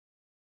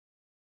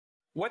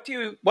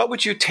What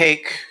would you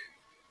take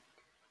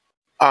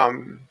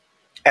um,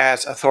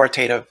 as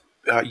authoritative?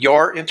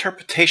 Your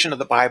interpretation of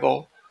the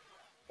Bible,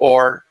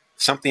 or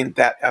something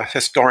that a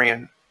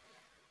historian,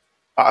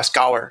 a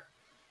scholar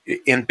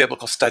in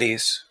biblical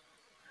studies,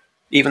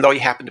 even though you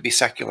happen to be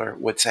secular,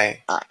 would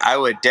say? I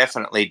would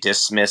definitely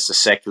dismiss a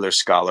secular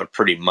scholar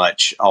pretty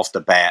much off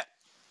the bat.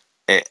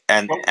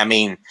 And Well, I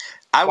mean,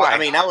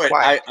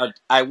 why?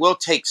 I will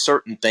take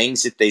certain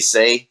things that they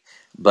say,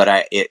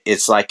 but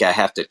it's like I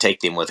have to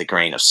take them with a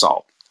grain of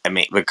salt. I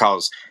mean,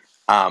 because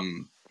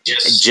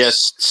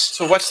just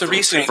so what's the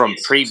reasoning from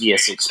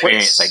previous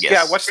experience? I guess.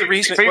 Yeah, what's the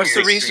reason? What's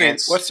the reasoning?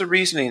 What's the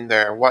reasoning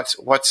there?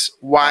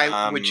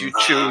 Why would you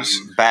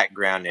choose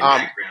background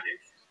and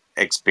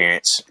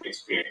experience?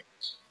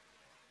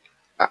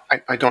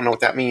 I don't know what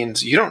that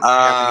means. You don't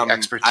have any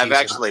expertise. I've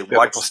actually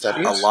watched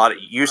studies. A lot.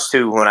 Used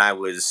to when I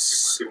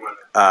was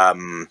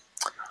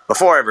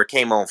before I ever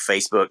came on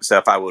Facebook and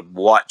stuff, I would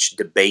watch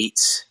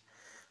debates,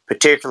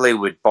 particularly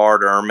with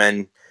Bart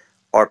Ehrman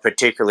or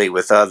particularly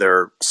with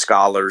other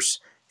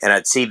scholars, and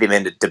I'd see them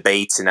in the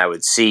debates, and I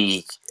would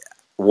see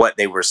what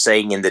they were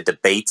saying in the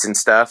debates and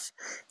stuff,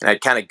 and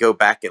I'd kind of go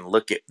back and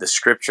look at the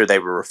scripture they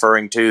were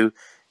referring to,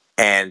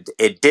 and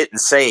it didn't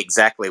say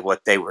exactly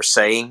what they were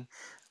saying.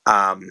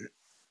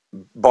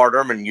 Bart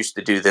Ehrman used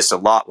to do this a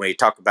lot when he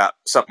talked about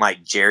something like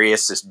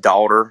Jairus'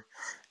 daughter,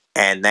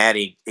 and that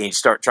he'd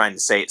start trying to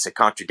say it's a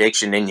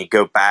contradiction. Then you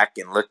go back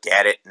and look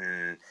at it,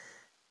 and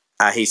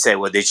he said,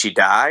 well, did she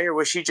die, or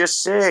was she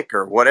just sick,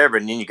 or whatever?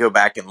 And then you go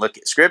back and look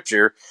at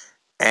Scripture,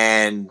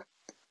 and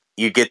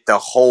you get the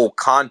whole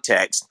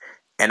context.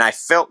 And I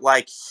felt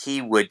like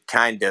he would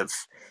kind of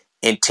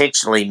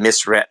intentionally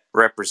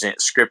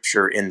misrepresent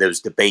Scripture in those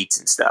debates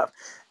and stuff.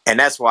 And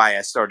that's why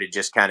I started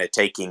just kind of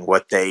taking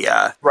what they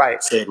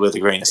said with a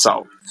grain of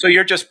salt. So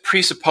you're just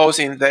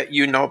presupposing that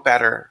you know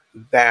better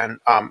than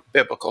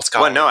biblical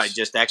scholars. Well, no, I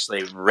just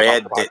actually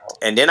read it,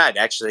 and then I'd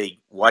actually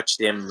watch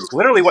them.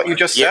 Literally what you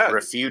just said.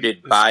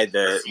 Refuted by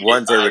the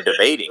ones they were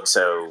debating.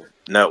 So,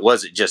 no, it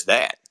wasn't just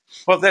that.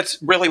 Well,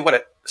 that's really what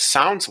it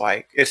sounds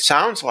like. It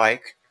sounds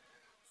like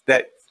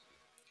that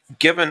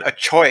given a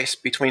choice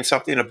between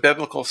something a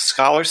biblical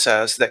scholar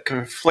says that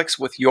conflicts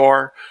with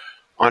your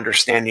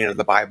understanding of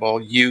the Bible,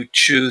 you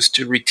choose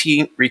to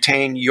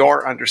retain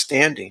your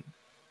understanding.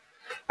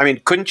 I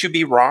mean, couldn't you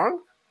be wrong?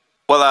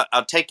 Well,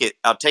 I'll take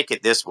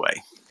it this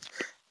way.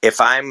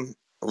 If I'm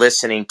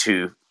listening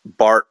to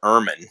Bart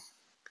Ehrman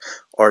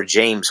or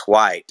James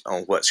White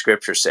on what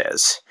Scripture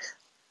says,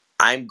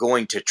 I'm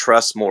going to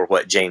trust more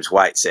what James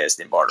White says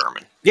than Bart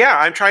Ehrman. Yeah,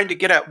 I'm trying to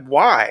get at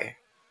why.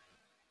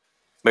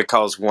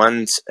 Because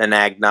one's an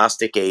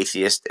agnostic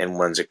atheist and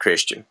one's a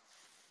Christian.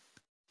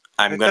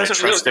 I'm going to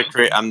trust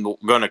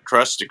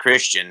the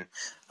Christian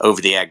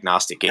over the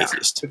agnostic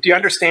atheist. Do you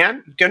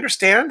understand? Do you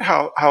understand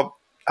how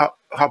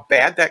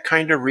bad that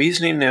kind of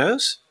reasoning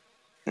is?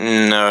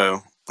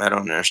 No, I don't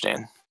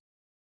understand.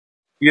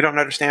 You don't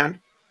understand?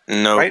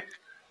 No. Right?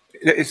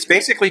 It's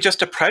basically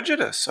just a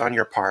prejudice on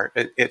your part.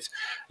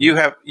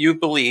 You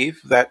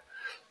believe that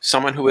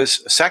someone who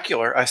is a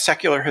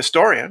secular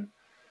historian,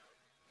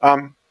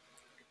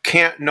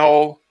 can't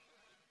know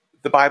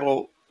the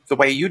Bible the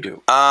way you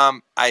do.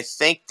 I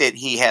think that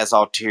he has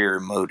ulterior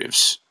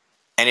motives.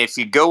 And if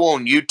you go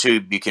on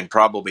YouTube, you can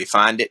probably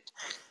find it.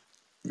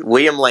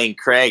 William Lane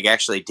Craig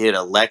actually did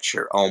a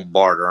lecture on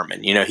Bart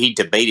Ehrman. You know, he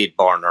debated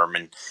Bart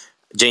Ehrman.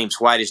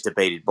 James White has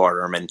debated Bart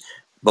Ehrman.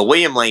 But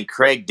William Lane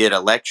Craig did a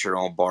lecture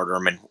on Bart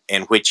Ehrman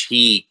in which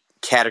he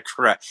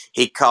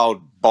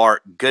called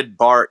Bart good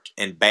Bart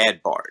and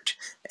bad Bart.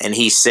 And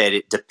he said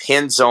it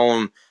depends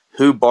on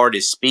who Bart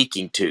is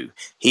speaking to.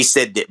 He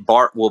said that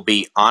Bart will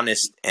be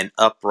honest and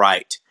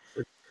upright,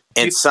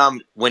 and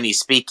when he's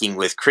speaking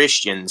with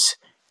Christians,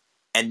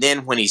 and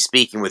then when he's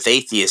speaking with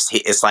atheists,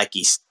 it's like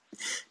he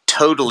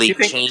totally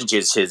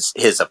changes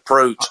his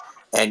approach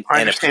and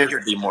appears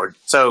to be more.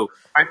 So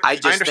I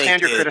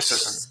understand your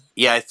criticism.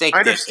 Yeah, I think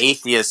that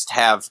atheists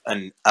have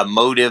a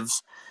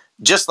motive,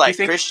 just like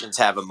Christians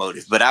have a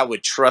motive. But I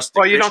would trust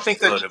the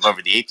Christian motive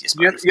over the atheist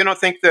motive. You don't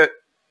think that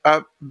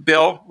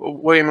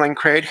William Lane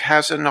Craig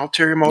has an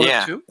ulterior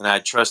motive too? And I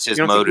trust his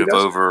motive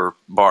over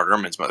Bart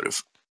Ehrman's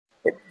motive.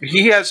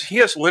 He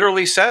has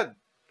literally said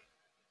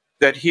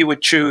that he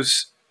would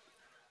choose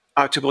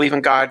to believe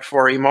in God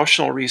for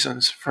emotional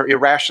reasons, for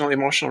irrational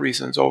emotional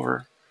reasons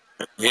over.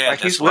 Yeah,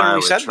 that's why I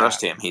would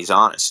trust him. He's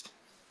honest.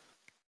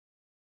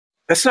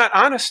 That's not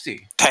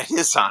honesty. That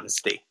is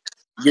honesty.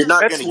 You're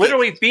not going to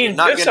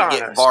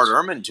get Bart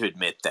Ehrman to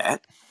admit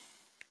that.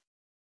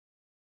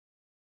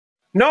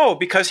 No,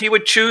 because he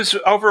would choose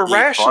over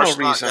rational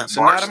reasons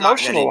and not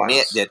emotional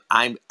ones. That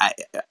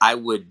I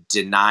would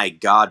deny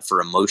God for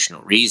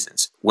emotional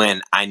reasons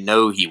when I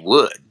know he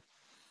would.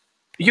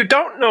 You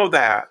don't know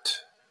that.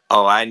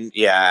 Oh, I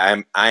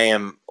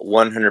am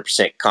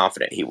 100%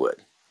 confident he would.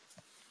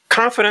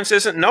 Confidence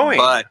isn't knowing.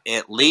 But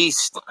at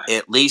least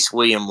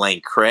William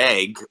Lane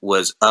Craig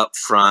was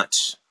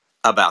upfront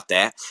about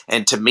that,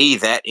 and to me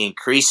that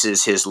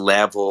increases his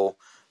level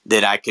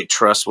that I could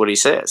trust what he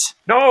says.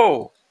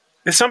 No.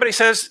 If somebody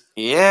says,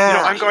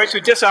 Yeah. I'm going to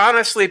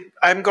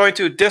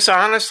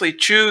dishonestly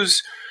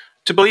choose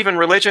to believe in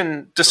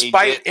religion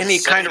despite any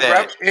kind of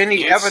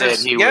any evidence.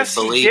 Said he yes,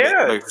 would believe he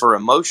did. it for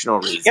emotional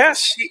reasons.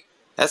 Yes,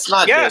 that's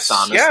not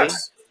dishonesty.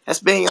 Yes. That's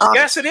being honest.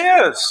 Yes, it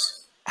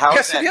is. How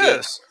yes, is that it being,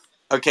 is.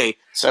 Okay,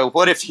 so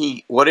what if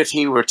he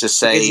were to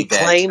say because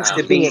he claims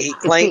to be he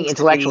claims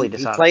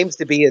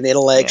to be an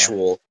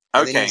intellectual,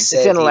 and then he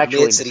said he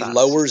admits that he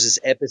lowers his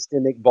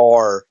epistemic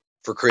bar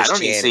for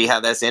Christianity. I don't even see how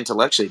that's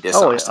intellectually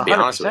dishonest. To be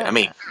honest with you, I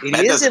mean,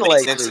 it is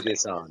intellectually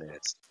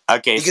dishonest.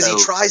 Okay, because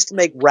he tries to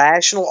make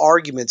rational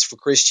arguments for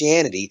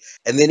Christianity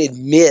and then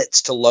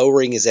admits to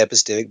lowering his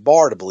epistemic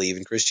bar to believe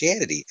in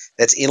Christianity.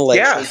 That's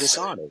intellectually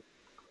dishonest.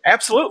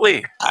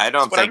 Absolutely. I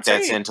don't think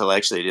that's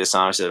intellectually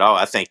dishonest at all.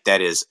 I think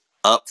that is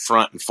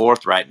upfront and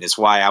forthright, and it's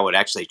why I would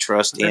actually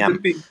trust him.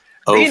 Being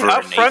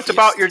upfront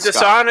about your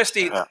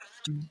dishonesty.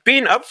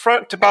 Being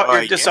upfront about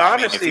your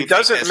dishonesty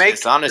doesn't make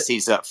dishonest.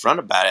 He's upfront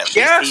about it.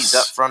 At least he's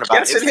upfront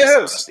about his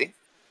dishonesty.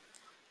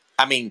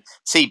 I mean,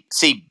 see,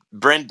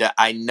 Brenda,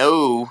 I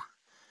know.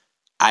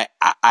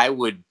 I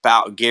would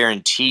about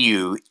guarantee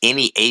you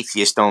any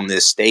atheist on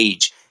this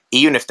stage,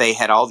 even if they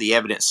had all the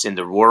evidence in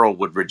the world,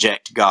 would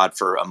reject God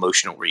for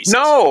emotional reasons.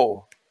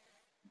 No.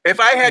 If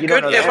I had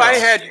good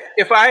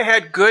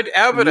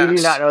evidence, you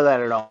do not know that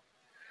at all.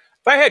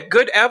 If I had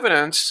good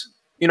evidence,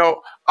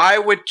 I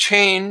would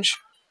change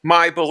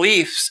my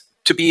beliefs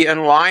to be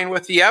in line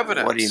with the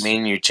evidence. What do you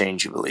mean you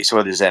change your beliefs?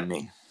 What does that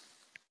mean?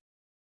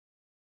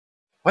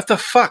 What the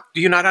fuck?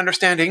 Do you not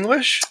understand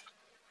English?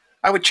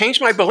 I would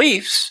change my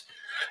beliefs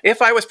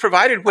if I was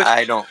provided with.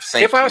 I don't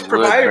think. If I was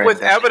provided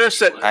with evidence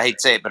that. I hate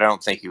to say it, but I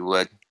don't think you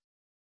would.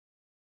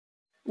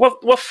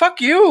 Well,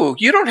 fuck you.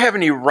 You don't have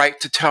any right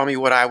to tell me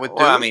what I would do.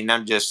 Well, I mean,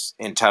 I'm just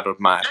entitled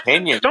to my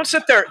opinion. Don't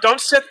sit there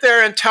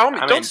and tell me.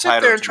 Don't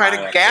sit there and try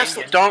to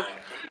gaslight.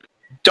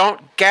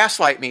 Don't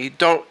gaslight me.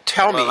 Don't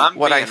tell me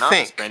what I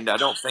think. Friend, I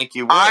don't think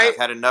you would. I've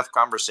had enough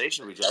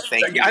conversation with you.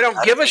 I don't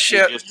give a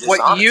shit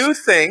what you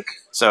think.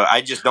 So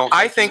I just don't.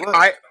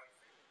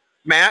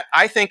 Matt,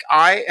 I think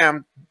I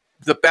am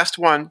the best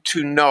one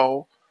to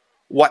know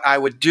what I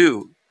would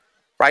do.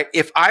 Right?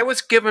 If I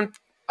was given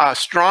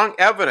strong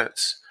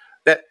evidence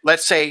that,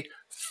 let's say,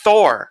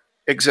 Thor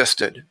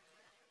existed,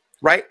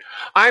 right?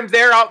 I'm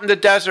there out in the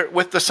desert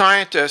with the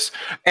scientists,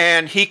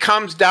 and he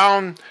comes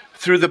down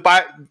through the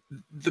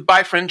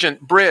bifringent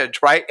bridge,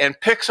 right,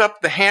 and picks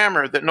up the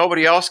hammer that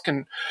nobody else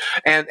can,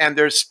 and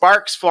there's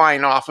sparks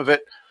flying off of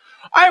it.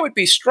 I would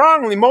be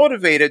strongly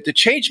motivated to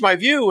change my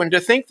view and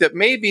to think that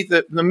maybe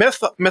the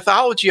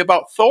mythology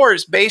about Thor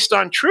is based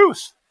on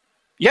truth.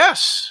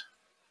 Yes,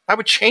 I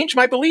would change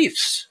my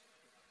beliefs.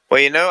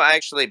 Well, I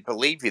actually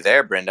believe you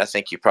there, Brenda. I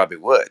think you probably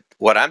would.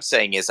 What I'm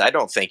saying is I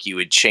don't think you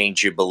would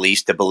change your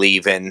beliefs to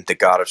believe in the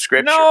God of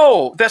Scripture.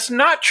 No, that's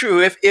not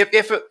true. If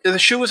the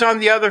shoe was on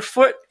the other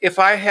foot, if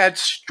I had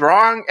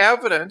strong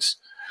evidence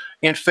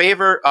in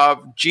favor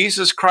of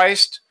Jesus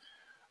Christ,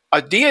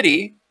 a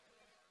deity,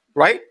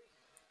 right,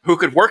 who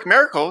could work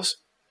miracles,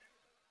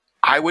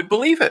 I would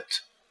believe it.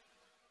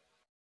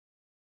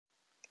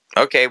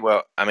 Okay,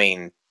 well, I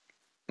mean,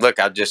 look,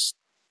 I'll just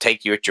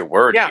take you at your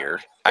word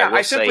here.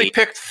 I simply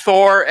picked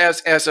Thor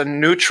as a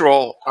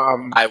neutral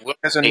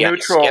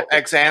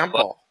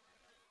example.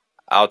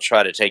 I'll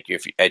try to take you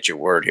at your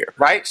word here.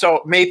 Right.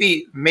 So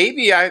maybe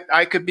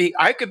I could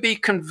be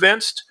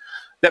convinced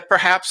that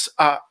perhaps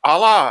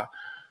Allah,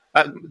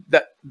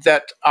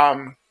 that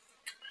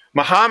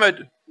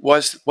Muhammad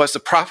was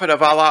the prophet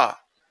of Allah.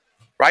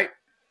 Right.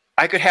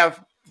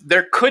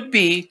 There could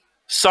be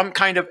some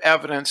kind of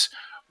evidence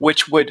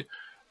which would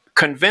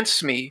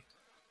convince me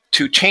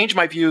to change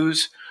my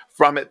views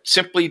from it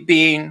simply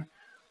being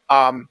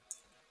a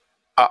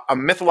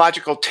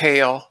mythological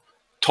tale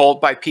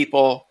told by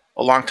people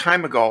a long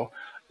time ago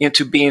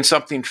into being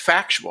something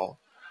factual.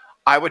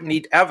 I would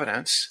need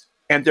evidence,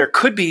 and there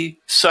could be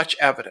such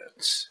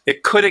evidence.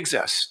 It could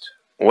exist.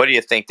 What do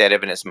you think that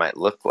evidence might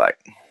look like?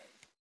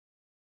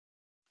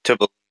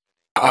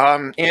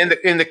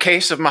 In the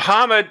case of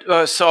Muhammad,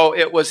 so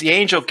it was the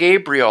angel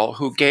Gabriel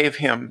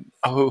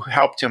who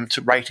helped him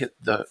to write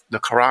the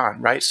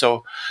Quran, right?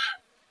 So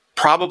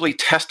probably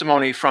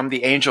testimony from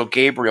the angel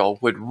Gabriel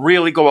would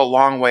really go a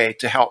long way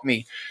to help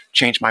me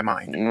change my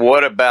mind.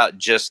 What about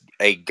just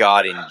a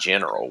God in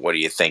general? What do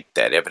you think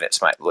that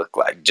evidence might look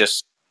like?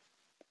 Just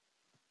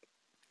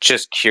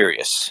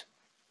curious.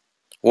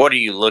 What are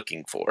you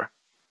looking for?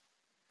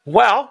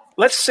 Well,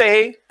 let's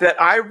say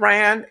that I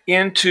ran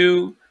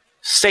into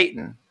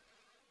Satan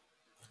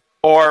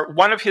or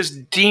one of his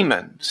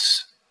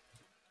demons.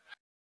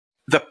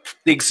 The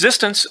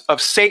existence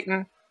of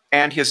Satan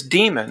and his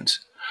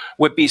demons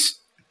would be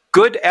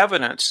good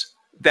evidence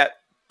that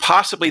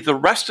possibly the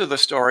rest of the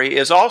story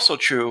is also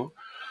true,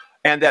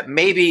 and that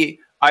maybe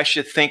I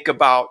should think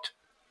about,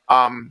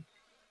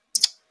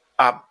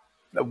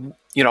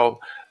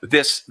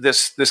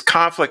 this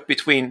conflict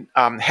between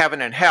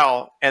heaven and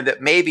hell, and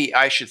that maybe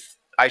I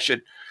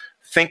should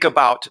think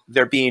about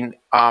there being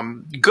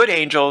good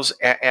angels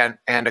and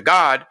a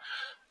God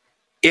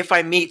if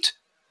I meet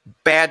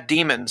bad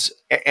demons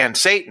and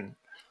Satan,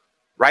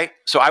 right?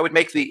 So it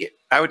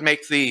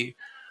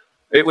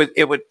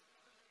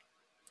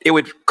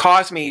would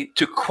cause me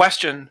to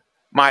question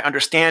my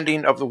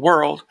understanding of the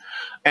world,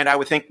 and I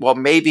would think, well,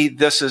 maybe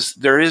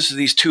there is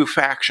these two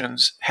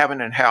factions,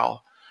 heaven and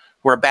hell,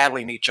 who are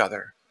battling each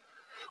other,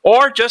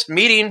 or just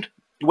meeting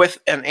with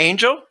an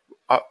angel,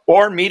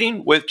 or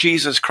meeting with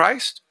Jesus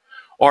Christ,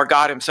 or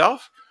God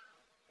Himself,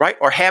 right?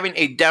 Or having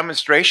a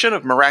demonstration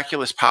of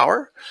miraculous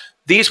power.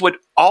 These would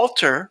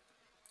alter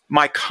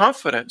my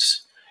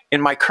confidence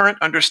in my current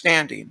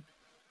understanding.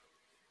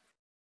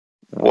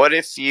 What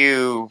if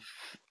you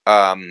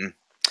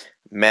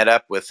met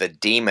up with a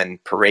demon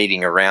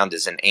parading around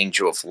as an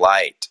angel of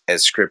light,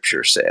 as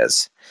Scripture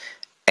says,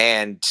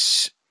 and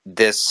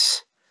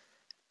these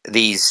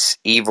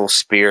evil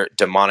spirit,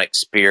 demonic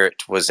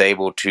spirit, was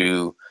able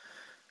to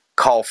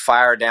call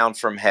fire down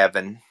from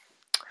heaven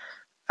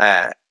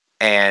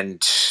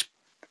and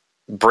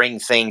bring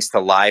things to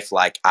life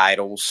like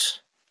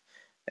idols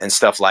and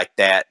stuff like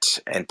that,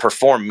 and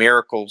perform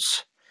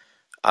miracles?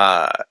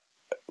 Do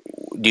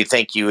you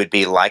think you would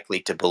be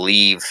likely to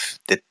believe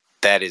that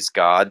that is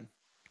God?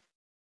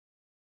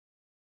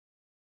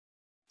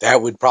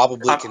 That would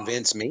probably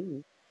convince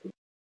me.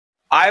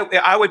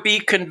 I would be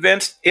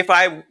convinced if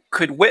I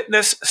could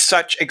witness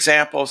such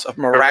examples of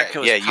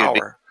miraculous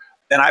power.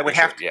 Then I would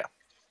have to. Yeah.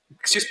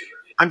 Excuse me.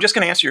 I'm just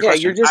going to answer your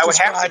question. You're just I would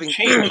have to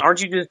change.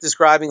 Aren't you just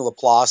describing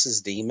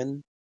Laplace's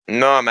demon?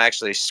 No, I'm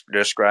actually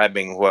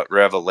describing what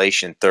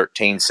Revelation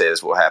 13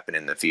 says will happen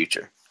in the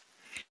future.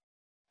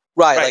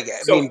 Right.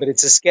 But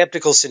it's a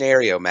skeptical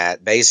scenario,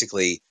 Matt.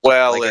 Basically,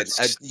 well, what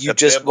you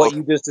just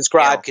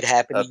described could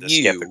happen to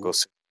you,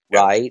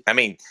 right? I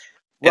mean,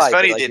 it's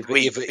funny that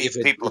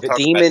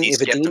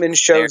if a demon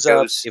shows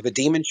up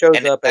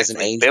as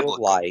an angel of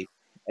light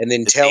and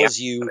then tells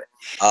you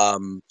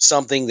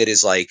something that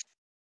is like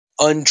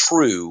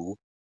untrue,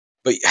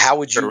 but how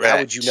would you know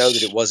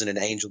that it wasn't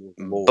an angel of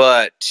the Lord?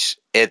 But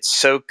it's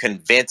so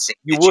convincing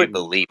that you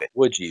believe it.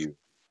 Would you?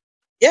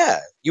 Yeah,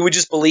 you would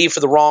just believe for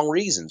the wrong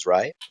reasons,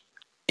 right?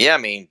 Yeah, I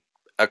mean,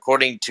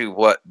 according to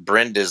what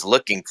Brenda's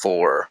looking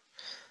for,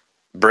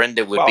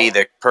 Brenda would be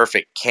the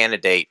perfect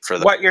candidate for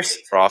the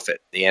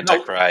prophet, the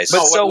Antichrist.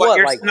 So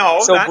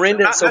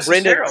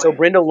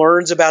Brenda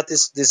learns about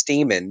this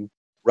demon,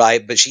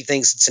 right? But she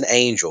thinks it's an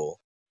angel.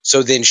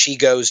 So then she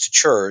goes to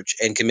church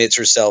and commits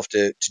herself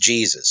to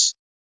Jesus,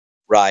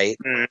 right?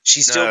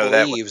 She still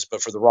believes,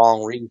 but for the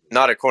wrong reason.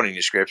 Not according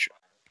to Scripture,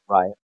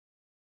 right?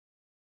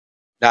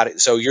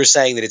 So you're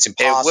saying that it's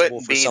impossible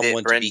for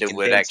someone to be convinced.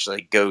 would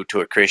actually go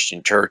to a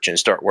Christian church and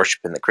start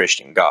worshiping the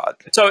Christian God.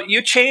 So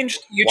you changed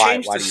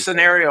the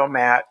scenario,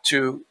 Matt,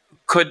 to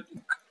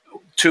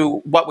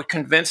what would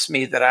convince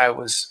me that I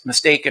was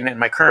mistaken in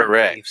my current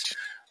beliefs,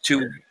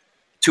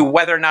 to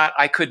whether or not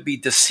I could be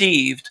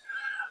deceived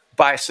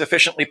by a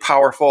sufficiently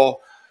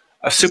powerful,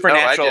 a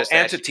supernatural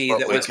entity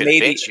that was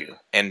maybe you.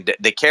 And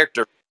the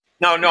character.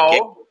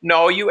 No.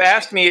 You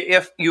asked me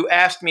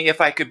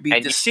if I could be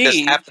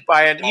deceived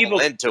by an evil.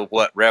 Into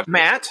what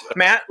Matt,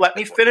 let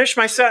me finish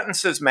my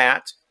sentences.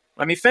 Matt,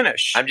 let me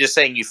finish. I'm just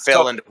saying you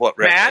fell into what.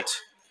 Matt,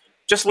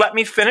 just let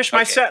me finish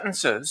my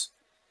sentences.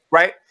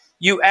 Right?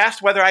 You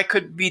asked whether I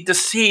could be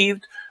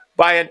deceived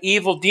by an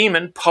evil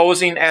demon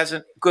posing as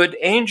a good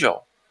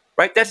angel.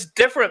 Right? That's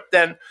different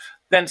than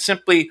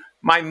simply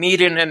my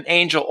meeting an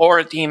angel or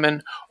a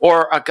demon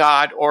or a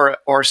god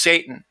or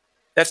Satan.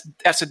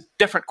 That's a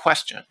different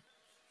question.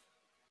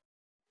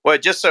 Well,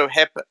 it just so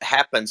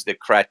happens the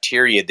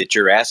criteria that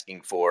you're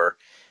asking for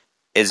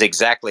is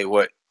exactly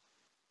what,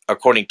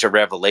 according to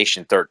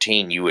Revelation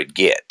 13, you would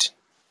get.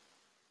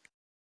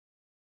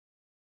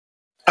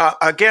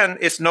 Again,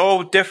 it's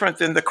no different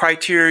than the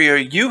criteria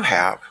you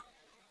have.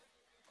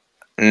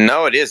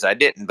 No, it is. I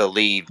didn't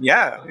believe.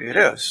 Yeah, it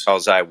is.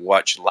 Because I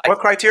watched life. What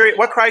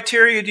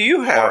criteria do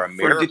you have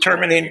for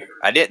determining?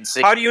 I didn't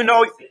see. How do you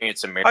know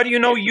it's a miracle? How do you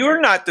know you're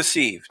not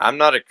deceived? I'm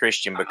not a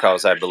Christian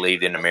because I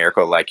believed in a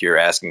miracle like you're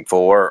asking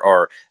for,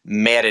 or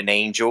met an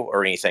angel,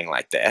 or anything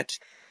like that.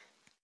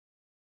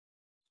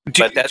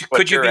 But that's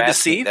what you're asking.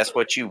 Deceived? That's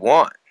what you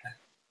want.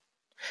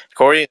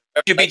 According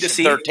to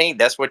Revelation 13,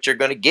 that's what you're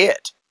going to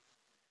get.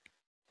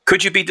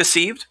 Could you be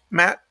deceived,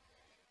 Matt?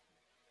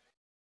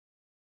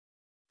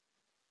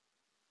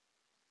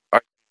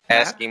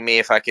 Asking me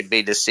if I could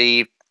be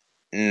deceived?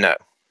 No.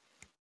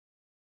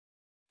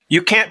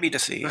 You can't be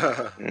deceived.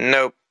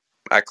 Nope.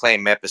 I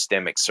claim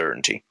epistemic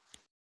certainty.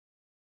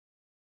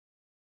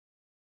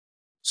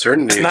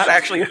 Certainty. It's not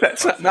actually.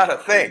 That's not a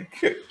thing.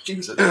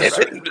 Jesus.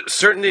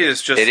 Certainty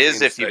is just. It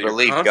is if you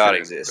believe God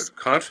exists.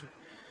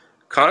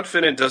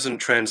 Confident doesn't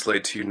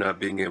translate to you not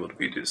being able to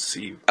be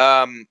deceived.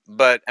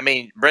 But I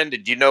mean, Brenda,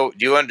 do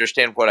you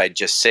understand what I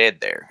just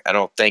said there? I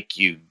don't think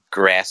you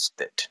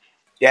grasped it.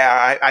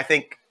 Yeah, I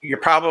think you're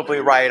probably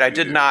right. I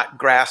did not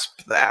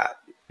grasp that.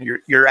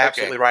 You're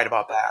absolutely right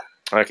about that.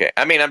 Okay.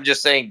 I mean, I'm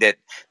just saying that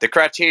the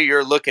criteria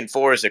you're looking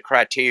for is a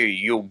criteria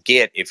you'll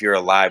get if you're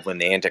alive when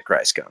the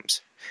Antichrist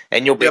comes.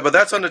 And you'll be, but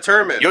that's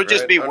undetermined. You'll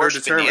just be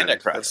worshiping the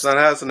Antichrist. That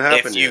hasn't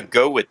happened if you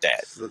go with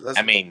that.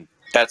 I mean,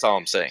 That's all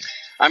I'm saying.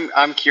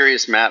 I'm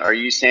curious, Matt. Are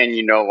you saying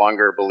you no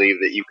longer believe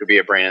that you could be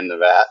a brain in the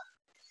vat,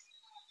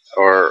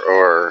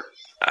 or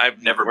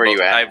I've never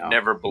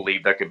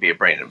believed I could be a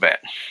brain in a vat.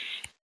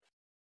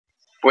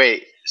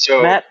 Wait,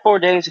 so Matt, 4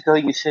 days ago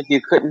you said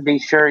you couldn't be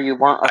sure you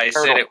weren't a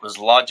turtle. I said it was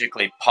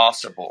logically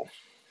possible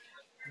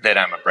that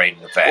I'm a brain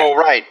in a vat. well,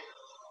 right,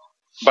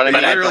 but I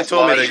mean, you I literally don't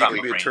told me believe that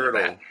you could be a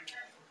turtle.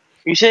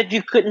 You said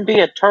you couldn't be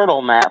a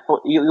turtle, Matt.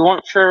 You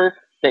weren't sure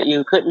that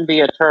you couldn't be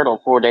a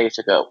turtle 4 days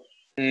ago.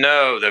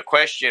 No, the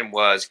question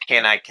was,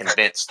 can I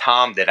convince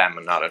Tom that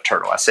I'm not a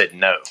turtle? I said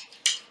no.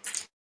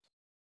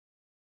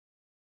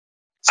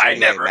 I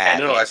never had.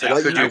 No, I said,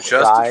 could you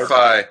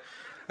justify?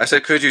 I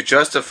said, could you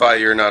justify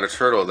you're not a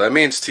turtle? That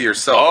means to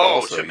yourself. Oh,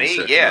 also. To me,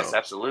 yes, no.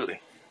 Absolutely.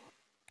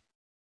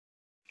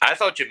 I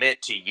thought you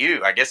meant to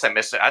you. I guess I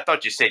missed it. I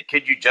thought you said,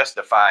 could you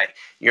justify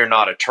you're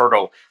not a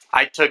turtle?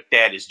 I took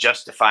that as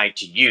justifying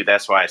to you.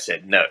 That's why I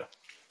said no.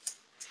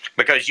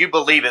 Because you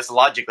believe it's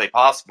logically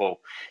possible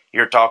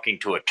you're talking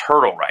to a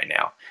turtle right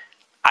now.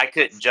 I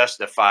couldn't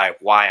justify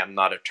why I'm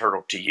not a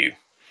turtle to you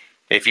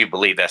if you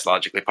believe that's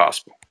logically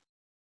possible.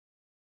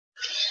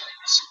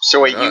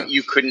 So wait,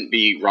 you couldn't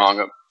be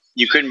wrong.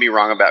 You couldn't be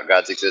wrong about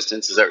God's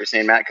existence. Is that what you're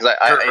saying, Matt? Because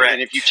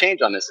and if you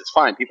change on this, it's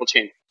fine. People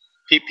change.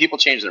 People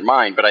change their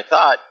mind. But I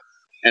thought,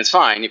 and it's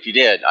fine if you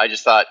did. I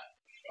just thought,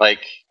 I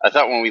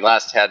thought when we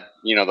last had,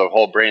 the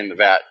whole brain in the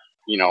vat,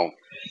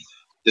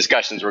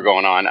 discussions were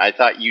going on. I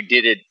thought you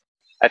did it.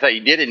 I thought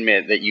you did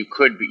admit that you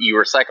could be, you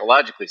were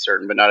psychologically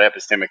certain, but not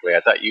epistemically.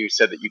 I thought you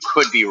said that you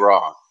could be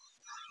wrong.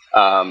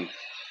 I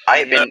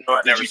have been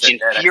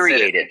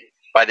infuriated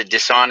by the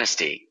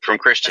dishonesty from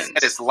Christians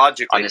it's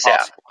logically on this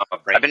app.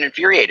 I've been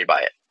infuriated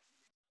by it.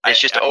 It's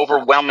just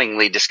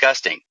overwhelmingly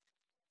disgusting.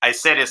 I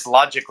said it's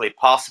logically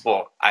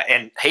possible,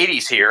 and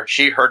Hades here,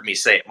 she heard me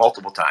say it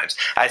multiple times.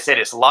 I said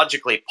it's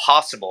logically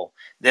possible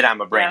that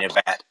I'm a brain in a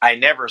vat. I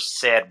never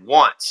said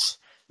once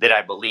that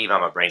I believe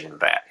I'm a brain in a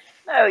vat.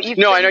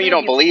 No, I know you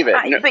don't believe it.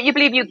 No. But you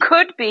believe you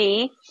could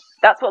be.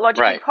 That's what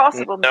logically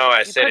possible means. No,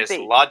 I said it's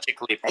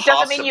logically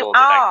possible that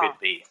I could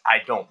be. I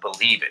don't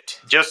believe it.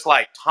 Just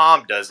like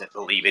Tom doesn't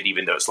believe it,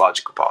 even though it's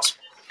logically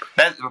possible.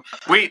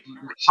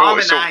 Tom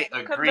and I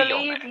agree on that.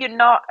 You believe you're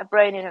not a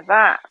brain in a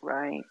vat,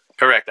 right?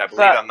 Correct. I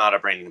believe I'm not a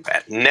brain in a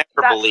vat. Never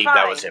believed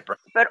I was a brain.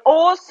 But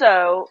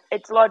also,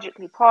 it's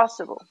logically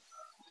possible.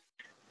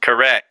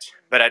 Correct.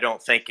 But I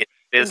don't think it's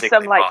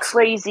physically possible. In some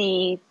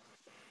crazy...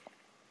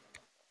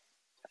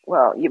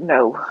 Well,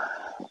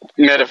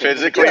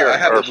 metaphysically, I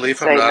have a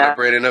belief I'm not a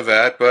brain in a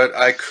vat, but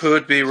I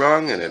could be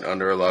wrong in it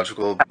under a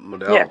logical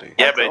modality.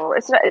 Yeah, but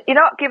it's not, you're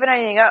not giving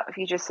anything up if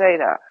you just say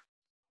that.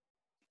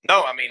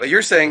 No, I mean, but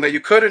you're saying that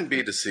you couldn't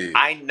be deceived.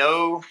 I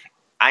know,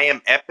 I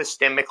am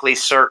epistemically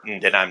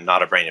certain that I'm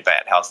not a brain in a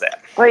vat. How's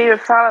that? Well, you're a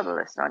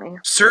fallibilist, aren't you?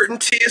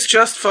 Certainty is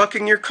just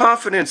fucking your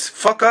confidence.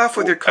 Fuck off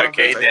with your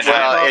confidence. Okay,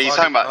 then you're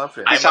talking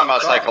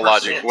about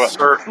psychological.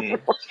 Certain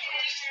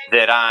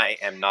that I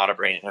am not a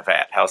brain in a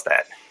vat. How's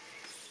that?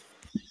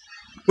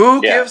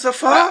 Who gives a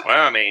fuck?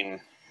 Well, I mean...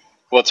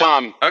 Well,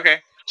 Tom... Okay.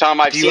 Tom,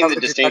 I've seen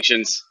the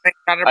distinctions.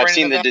 I've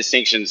seen the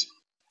distinctions.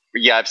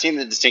 Yeah, I've seen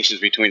the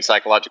distinctions between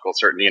psychological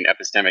certainty and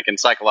epistemic, and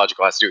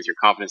psychological has to do with your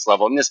confidence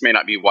level, and this may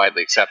not be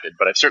widely accepted,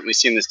 but I've certainly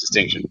seen this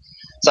distinction.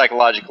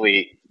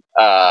 Psychologically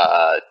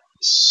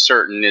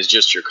certain is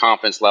just your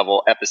confidence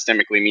level.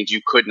 Epistemically means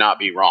you could not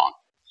be wrong.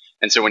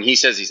 And so when he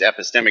says he's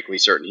epistemically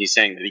certain, he's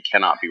saying that he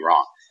cannot be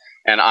wrong.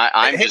 And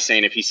I'm just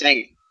saying if he's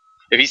saying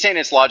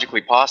it's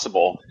logically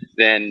possible,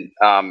 then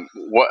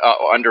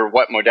under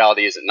what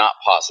modality is it not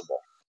possible?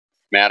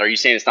 Matt, are you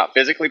saying it's not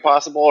physically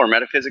possible or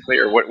metaphysically,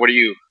 or what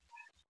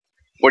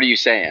are you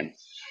saying?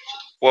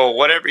 Well,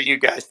 whatever you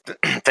guys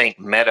think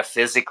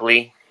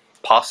metaphysically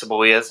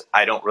possible is,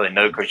 I don't really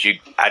know because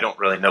I don't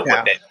really know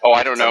what that. Oh,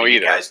 I don't know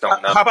either. You guys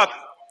don't know. How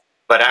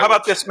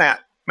about this,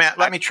 Matt? Matt,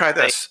 let me try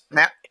this.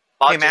 Matt,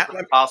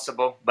 logically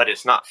possible, but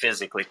it's not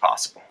physically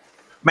possible.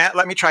 Matt,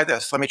 let me try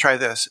this.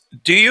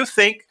 Do you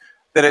think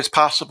that it's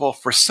possible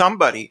for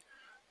somebody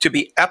to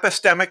be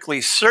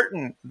epistemically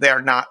certain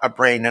they're not a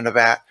brain in a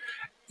vat,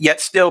 yet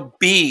still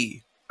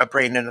be a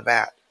brain in a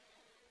vat?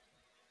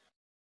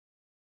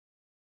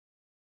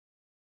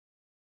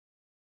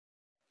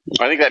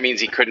 I think that means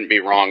he couldn't be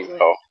wrong,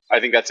 though. I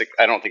think that's.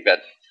 I don't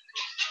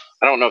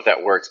know if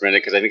that works, Brendan,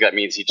 because I think that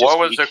means he just. What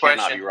was the cannot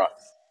question? Be wrong.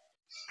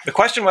 The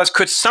question was,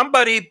 could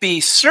somebody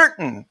be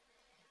certain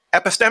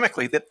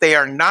epistemically that they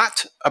are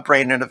not a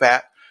brain in a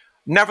vat,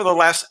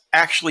 nevertheless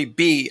actually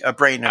be a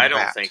brain in a vat? I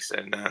don't think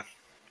so, no.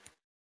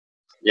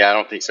 Yeah, I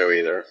don't think so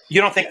either. You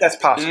don't think that's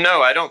possible?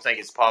 No, I don't think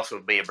it's possible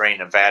to be a brain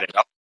in a vat at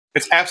all.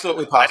 It's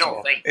absolutely possible. I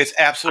don't think it's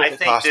absolutely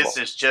possible. I think this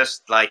is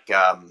just like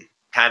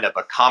kind of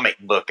a comic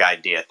book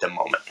idea at the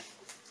moment.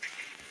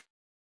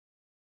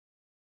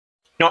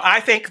 No,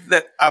 I think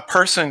that a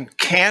person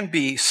can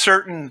be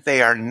certain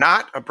they are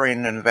not a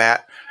brain in a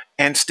vat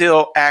and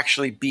still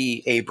actually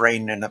be a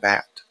brain in a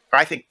vat.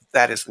 I think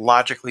that is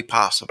logically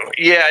possible.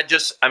 Yeah, I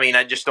just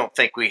don't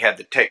think we have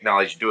the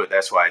technology to do it.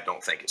 That's why I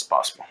don't think it's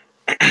possible.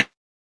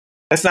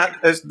 It's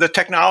not the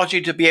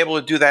technology to be able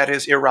to do that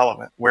is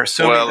irrelevant. We're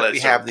assuming that we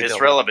have the ability.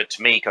 It's relevant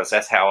to me because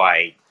that's how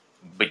I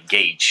would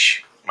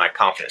gauge my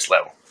confidence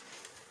level.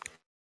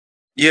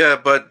 Yeah,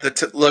 but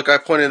look, I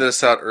pointed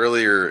this out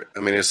earlier. I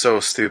mean, it's so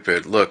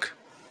stupid. Look,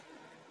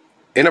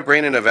 in a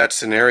brain in a vat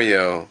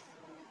scenario,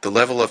 the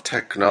level of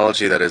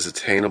technology that is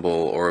attainable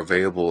or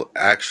available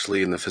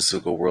actually in the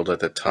physical world at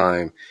that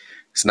time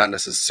is not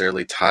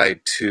necessarily tied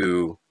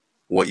to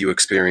what you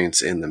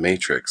experience in the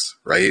Matrix,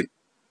 right?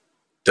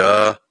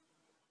 Duh.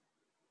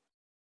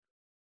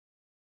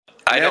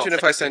 Imagine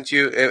if I sent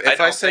you if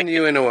I send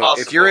you into a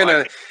if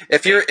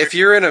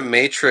you're in a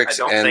matrix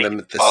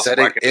and the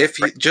setting if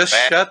you just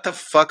shut the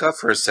fuck up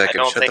for a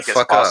second. Shut the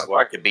fuck up.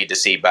 I could be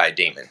deceived by a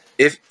demon.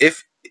 If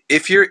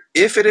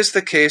it is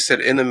the case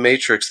that in the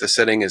Matrix the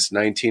setting is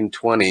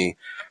 1920,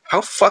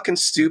 how fucking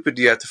stupid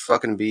do you have to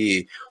fucking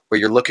be where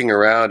you're looking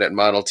around at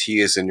Model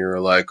Ts and you're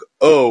like,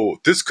 oh,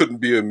 this couldn't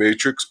be a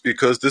Matrix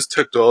because this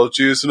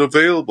technology isn't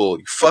available.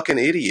 You fucking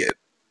idiot.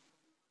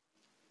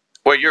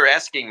 Well, you're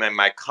asking me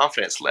my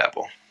confidence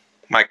level.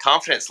 My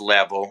confidence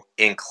level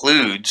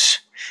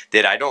includes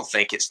that I don't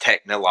think it's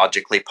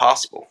technologically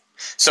possible.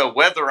 So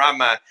whether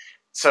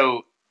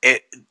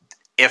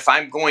if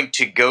I'm going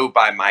to go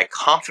by my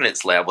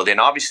confidence level, then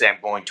obviously I'm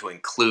going to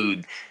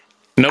include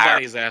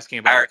nobody's asking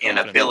about our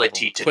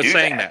inability to do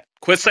that.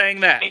 Quit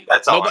saying that. I mean,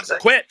 that's all I'm saying.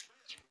 Quit.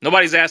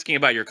 Nobody's asking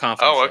about your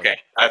confidence Oh, okay.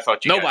 level. I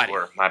thought you guys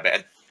were. My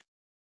bad.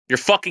 You're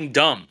fucking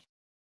dumb.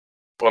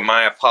 Well,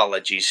 my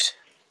apologies.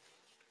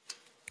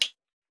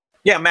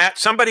 Yeah, Matt,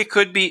 somebody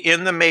could be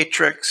in the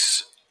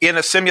Matrix in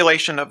a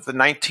simulation of the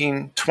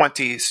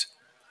 1920s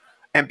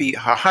and be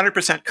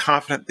 100%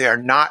 confident they are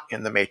not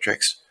in the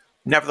Matrix.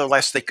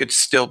 Nevertheless, they could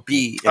still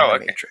be in the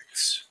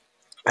Matrix.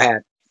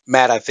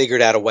 Matt, I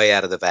figured out a way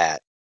out of the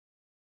vat.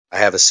 I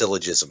have a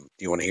syllogism.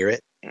 Do you want to hear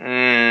it?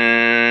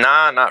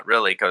 Nah, not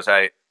really, because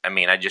I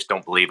just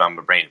don't believe I'm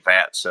a brain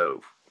vat, so...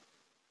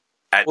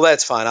 Well,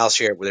 that's fine. I'll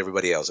share it with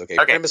everybody else. Okay.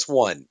 Premise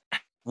 1.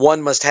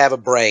 One must have a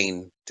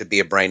brain to be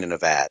a brain in a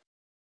vat.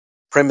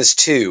 Premise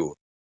 2,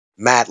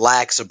 Matt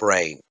lacks a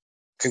brain.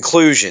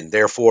 Conclusion,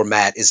 therefore,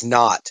 Matt is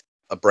not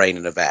a brain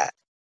in a vat.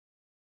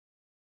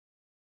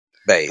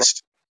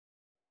 Based.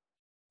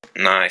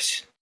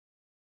 Nice.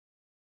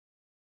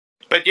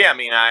 But yeah, I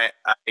mean,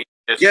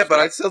 but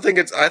I still think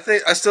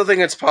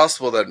it's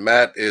possible that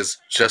Matt is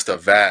just a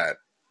vat.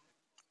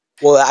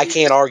 Well, I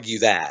can't argue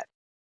that.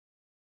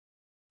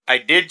 I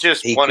did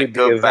just want to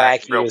go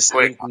back real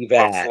quick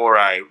before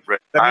I retire.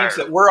 That means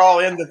that we're all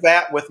in the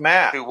vat with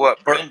Matt. To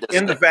what Brenda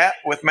in the vat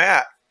with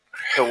Matt.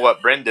 To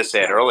what Brenda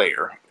said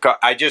earlier.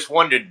 I just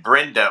wondered,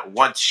 Brenda,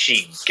 once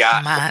she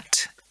got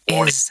Matt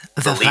is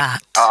the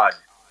vat. God,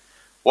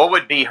 what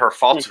would be her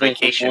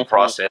falsification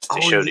process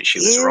to show that she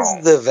was wrong?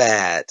 Is the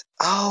vat.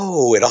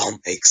 Oh, it all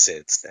makes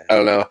sense now. I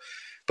don't know,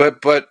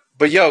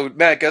 but yo,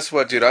 Matt, guess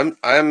what, dude?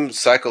 I'm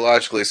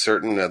psychologically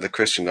certain that the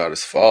Christian God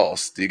is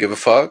false. Do you give a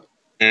fuck?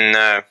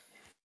 No.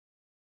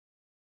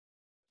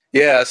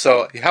 Yeah,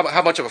 so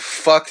how much of a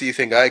fuck do you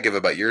think I give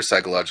about your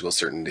psychological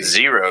certainty?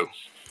 0.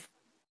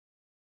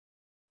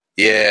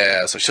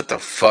 Yeah, so shut the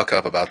fuck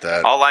up about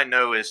that. All I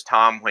know is,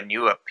 Tom, when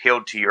you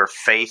appealed to your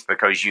faith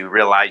because you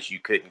realized you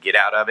couldn't get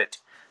out of it,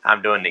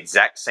 I'm doing the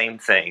exact same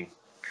thing.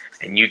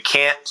 And you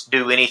can't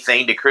do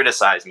anything to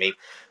criticize me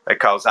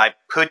because I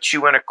put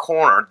you in a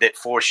corner that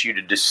forced you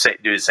to do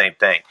the same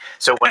thing.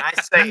 So when I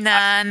say...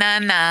 I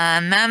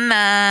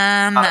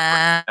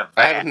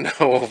have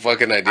no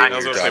fucking idea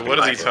what you're talking about.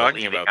 What is he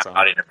talking about, Tom? I'm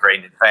not in a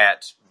brain in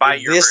fat.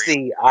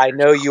 I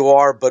know you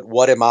are, but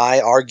what am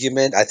I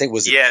argument? I think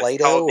was it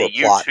Plato or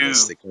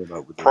Plotinus that came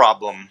up with this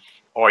problem.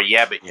 Or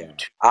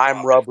YouTube.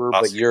 I'm rubber,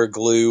 but you're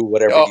glue,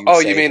 whatever you say. Oh,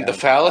 you mean the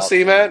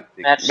fallacy, Matt?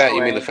 Matt,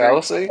 you mean the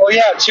fallacy? Oh,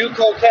 yeah, 2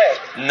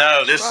 cocaine.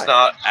 No, this is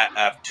not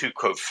a 2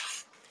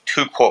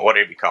 quote,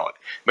 whatever you call it.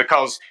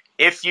 Because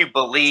if you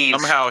believe...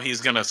 Somehow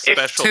he's going to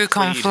special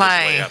plead his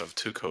way out of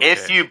 2 cocaine.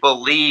 If you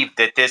believe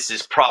that this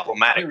is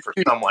problematic for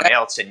someone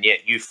else and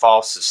yet you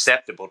fall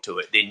susceptible to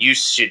it, then you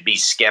should be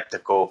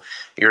skeptical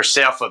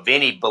yourself of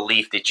any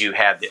belief that you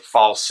have that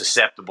falls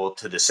susceptible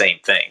to the same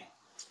thing.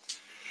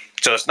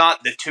 So it's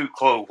not the 2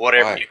 quote,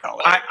 whatever you call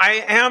it.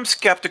 I am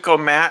skeptical,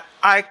 Matt.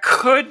 I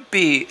could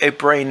be a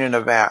brain in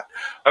a vat.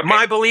 Okay.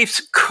 My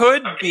beliefs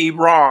could be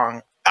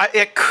wrong.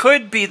 It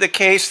could be the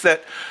case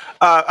that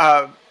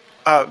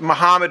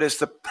Muhammad is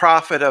the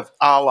prophet of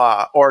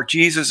Allah, or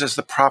Jesus is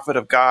the prophet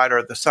of God,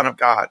 or the son of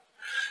God,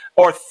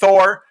 or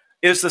Thor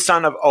is the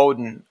son of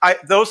Odin.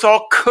 Those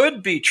all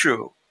could be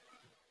true.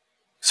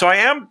 So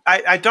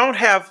I don't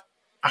have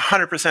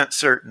 100%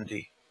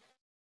 certainty.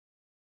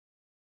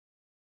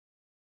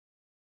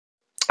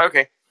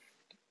 Okay.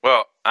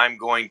 Well, I'm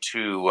going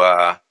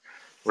to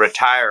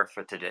retire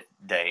for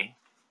today.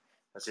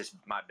 This is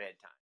my bedtime.